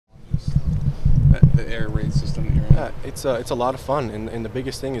air raid system that you're in? Yeah, it's a lot of fun, and the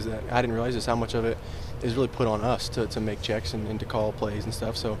biggest thing is that I didn't realize is how much of it is really put on us to make checks and to call plays and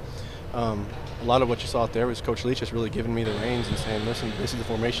stuff. So a lot of what you saw out there was Coach Leach just really giving me the reins and saying, listen, this is the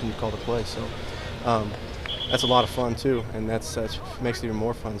formation you call the play. So that's a lot of fun too, and that makes it even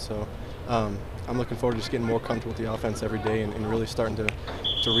more fun. So I'm looking forward to just getting more comfortable with the offense every day and really starting to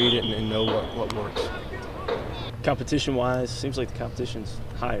read it and know what works. Competition-wise, seems like the competition's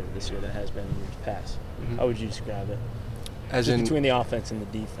higher this year than it has been in years past. Mm-hmm. How would you describe it? As just in between the offense and the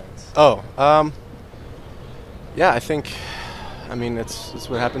defense. Oh, yeah, I mean, it's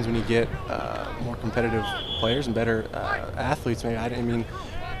what happens when you get more competitive players and better athletes. Maybe I mean,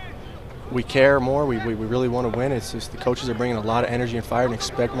 we care more. We really want to win. It's just the coaches are bringing a lot of energy and fire and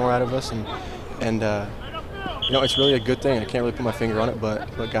expect more out of us, and you know, it's really a good thing. I can't really put my finger on it, but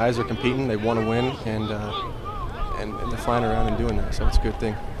guys are competing. They want to win, and they're flying around and doing that. So it's a good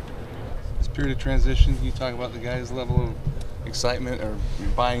thing. This period of transition, can you talk about the guys' level of excitement or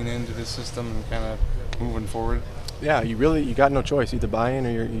buying into this system and kind of moving forward? Yeah, you got no choice. Either buy in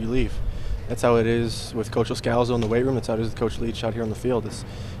or you leave. That's how it is with Coach Scalzo in the weight room. That's how it is with Coach Leach out here on the field.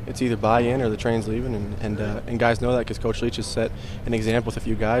 It's either buy in or the train's leaving, and guys know that because Coach Leach has set an example with a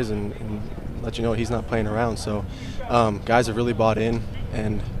few guys and let you know he's not playing around. So guys have really bought in,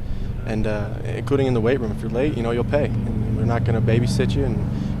 and including in the weight room. If you're late, you know you'll pay, and we're not going to babysit you,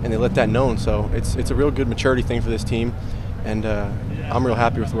 and they let that known. So it's a real good maturity thing for this team, and I'm real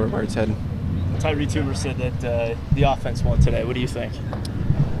happy with where it's heading. Tyree Toomer said that the offense won today. What do you think?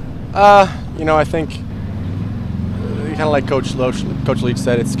 You know, I think kind of like Coach Leach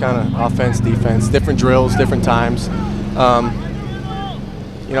said, it's kind of offense, defense, different drills, different times.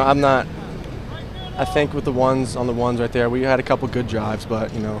 You know, I think with the ones right there, we had a couple good drives,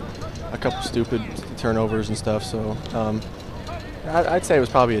 but, you know, a couple stupid turnovers and stuff. So I'd say it was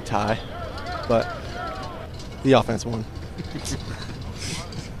probably a tie, but the offense won.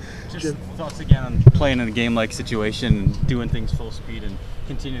 Just thoughts again on playing in a game-like situation and doing things full speed and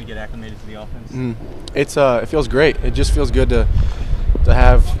continue to get acclimated to the offense. It feels great. It just feels good to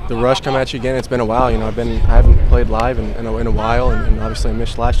have the rush come at you again. It's been a while, you know. I haven't played live in a while, and obviously I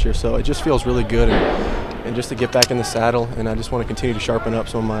missed last year. So it just feels really good, and just to get back in the saddle. And I just want to continue to sharpen up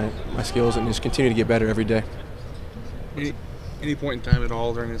some of my skills and just continue to get better every day. Any point in time at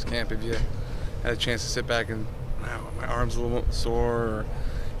all during this camp, have you had a chance to sit back and, wow, my arm's a little sore, or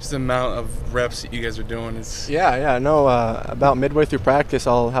just the amount of reps that you guys are doing is... Yeah, no, about midway through practice,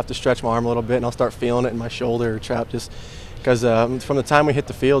 I'll have to stretch my arm a little bit, and I'll start feeling it in my shoulder or trap, just because from the time we hit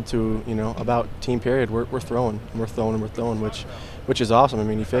the field to, you know, about team period, we're throwing, which is awesome. I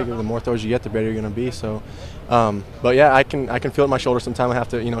mean, you figure the more throws you get, the better you're going to be. So, but yeah, I can feel it in my shoulder. Sometimes I have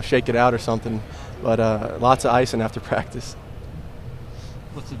to, you know, shake it out or something. But lots of icing after practice.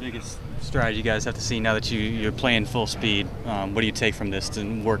 What's the biggest stride you guys have to see now that you're playing full speed? What do you take from this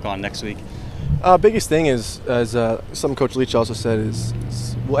to work on next week? Biggest thing is, as something Coach Leach also said, is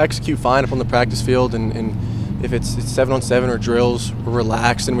we'll execute fine up on the practice field, and if it's 7-on-7 or drills, we're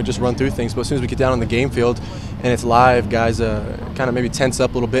relaxed and we just run through things. But as soon as we get down on the game field and it's live, guys kind of maybe tense up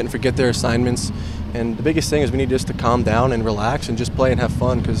a little bit and forget their assignments. And the biggest thing is we need just to calm down and relax and just play and have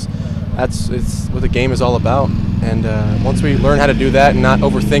fun, because it's what the game is all about. And once we learn how to do that and not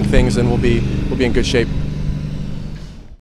overthink things, then we'll be in good shape.